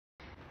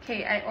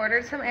Okay, I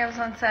ordered some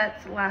Amazon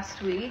sets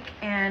last week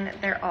and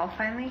they're all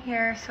finally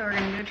here, so we're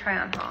gonna do a try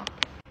on haul.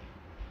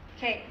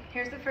 Okay,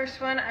 here's the first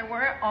one. I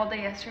wore it all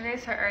day yesterday,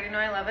 so I already know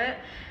I love it.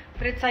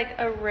 But it's like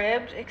a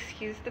ribbed,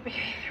 excuse the baby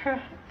throw,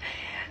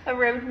 a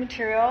ribbed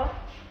material.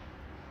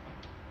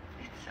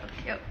 It's so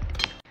cute.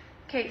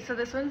 Okay, so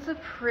this one's the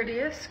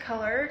prettiest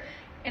color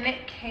and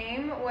it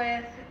came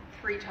with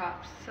 3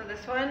 tops. So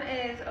this one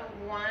is a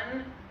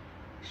 1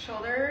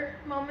 shoulder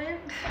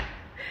moment.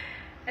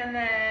 And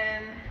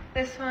then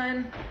this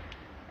one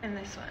and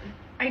this one.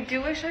 I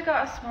do wish I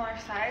got a smaller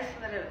size so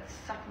that it would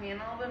suck me in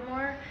a little bit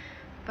more,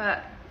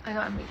 but I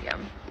got a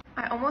medium.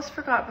 I almost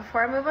forgot,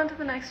 before I move on to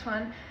the next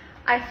one,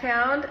 I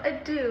found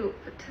a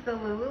dupe to the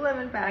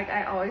Lululemon bag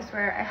I always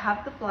wear. I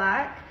have the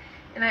black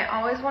and I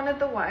always wanted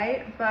the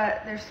white,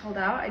 but they're sold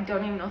out. I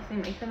don't even know if they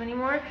make them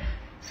anymore.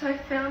 So I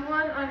found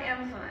one on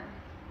Amazon.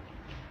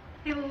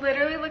 It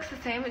literally looks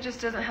the same, it just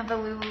doesn't have the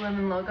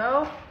Lululemon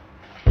logo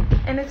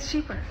and it's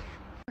cheaper.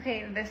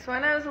 Okay, this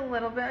one I was a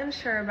little bit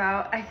unsure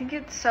about. I think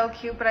it's so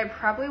cute, but I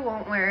probably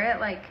won't wear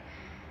it like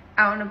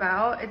out and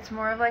about. It's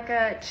more of like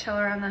a chill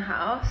around the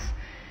house.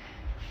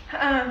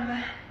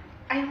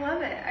 I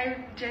love it.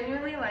 I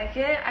genuinely like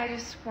it. I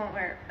just won't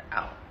wear it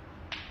out.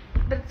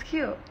 But it's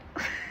cute.